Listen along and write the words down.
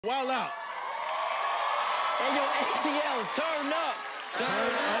WildNOut. Hey, yo, ATL, turn up.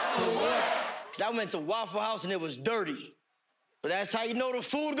 Turn up for what? Cause I went to Waffle House and it was dirty. But that's how you know the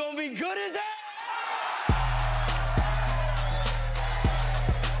food gonna be good as that?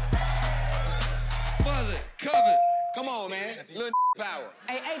 Mother, covered. Come on, man. Little power.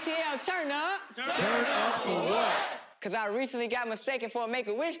 Hey, ATL, turn up. Turn up for what? Cause I recently got mistaken for a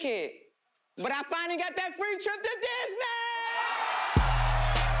Make-A-Wish kid. But I finally got that free trip to Disney!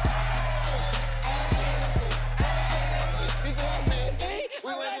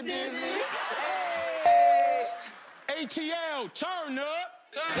 We went to Disney. Hey. ATL, turn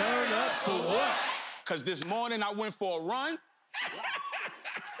up. Turn up for what? Cause this morning I went for a run.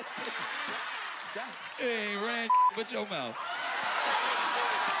 Hey, ran with your mouth.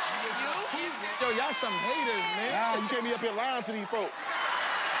 Yo, y'all some haters, man. Nah, you can't be up here lying to these folks.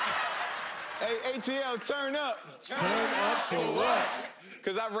 Hey, ATL, turn up. Turn up for what?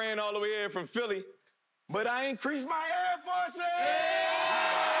 Cause I ran all the way here from Philly, but I increased my Air Forces.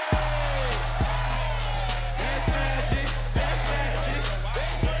 That's magic. That's magic.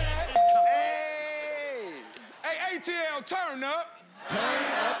 Hey, ATL, turn up. Turn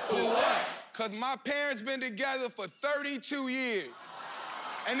up for what? Cause my parents been together for 32 years.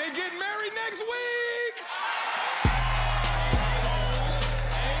 And they get married next week.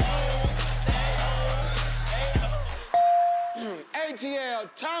 ATL,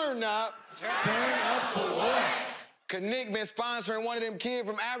 turn up. Turn up for what? Cause Nick been sponsoring one of them kids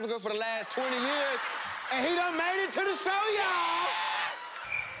from Africa for the last 20 years, and he done made it to the show, y'all.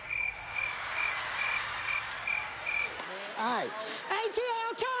 All right.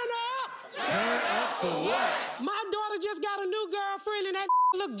 ATL, turn up. Turn up for what? My daughter just got a new girlfriend and that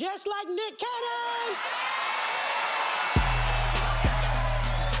look just like Nick Cannon.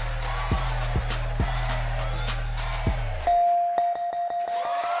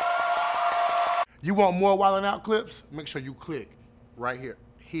 You want more WildNOut clips? Make sure you click right here.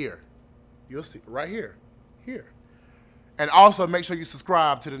 Here. You'll see right here. Here. And also make sure you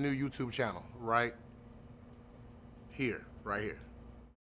subscribe to the new YouTube channel right here. Right here.